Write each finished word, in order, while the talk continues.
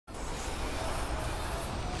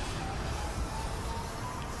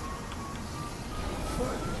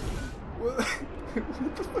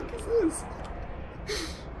What the fuck is this?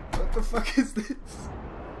 What the fuck is this?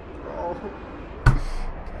 Oh.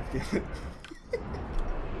 God damn it.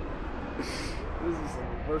 This is the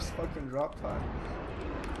reverse fucking drop pod.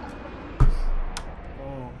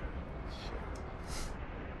 Oh.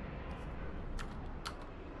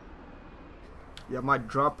 Yeah, my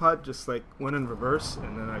drop pod just like went in reverse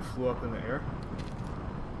and then I flew up in the air.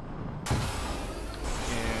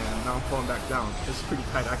 And now I'm falling back down. It's pretty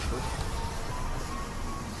tight actually.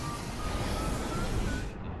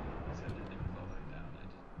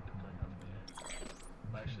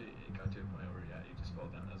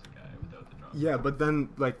 Yeah, but then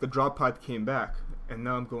like the drop pod came back and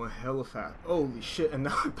now I'm going hella fast. Holy shit, and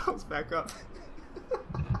now I bounce back up.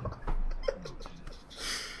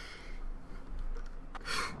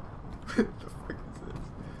 What the fuck is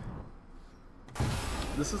this?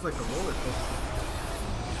 This is like a roller coaster.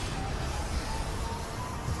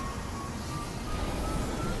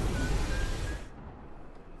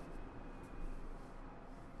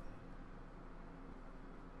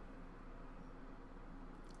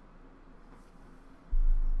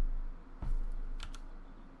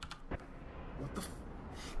 What the f-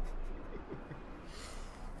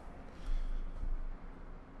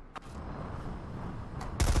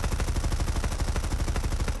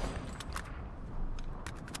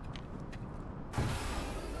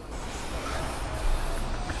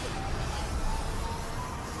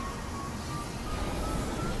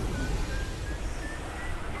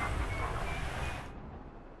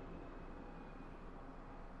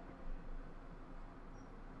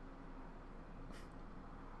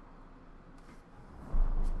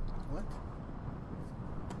 What?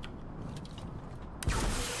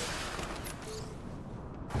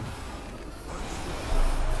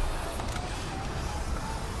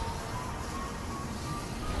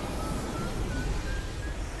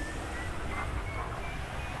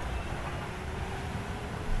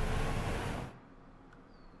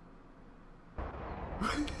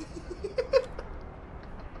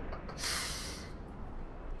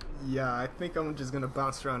 Yeah, I think I'm just gonna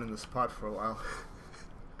bounce around in this spot for a while.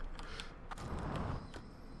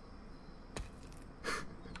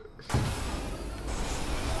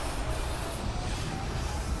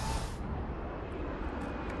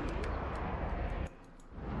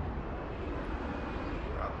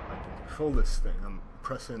 I can control this thing. I'm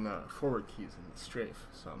pressing forward keys in the strafe,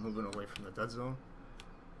 so I'm moving away from the dead zone.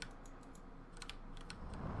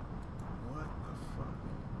 What the fuck?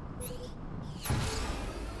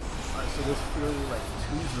 Alright, so there's clearly like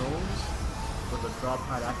 2 zones where the drop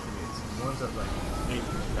pod activates, and one's at like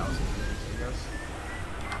 8,000 meters, I guess.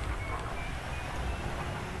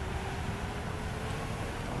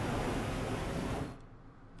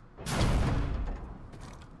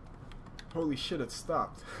 Holy shit, it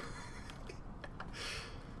stopped.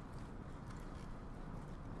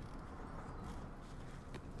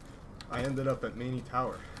 I ended up at Nanite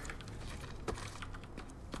Tower.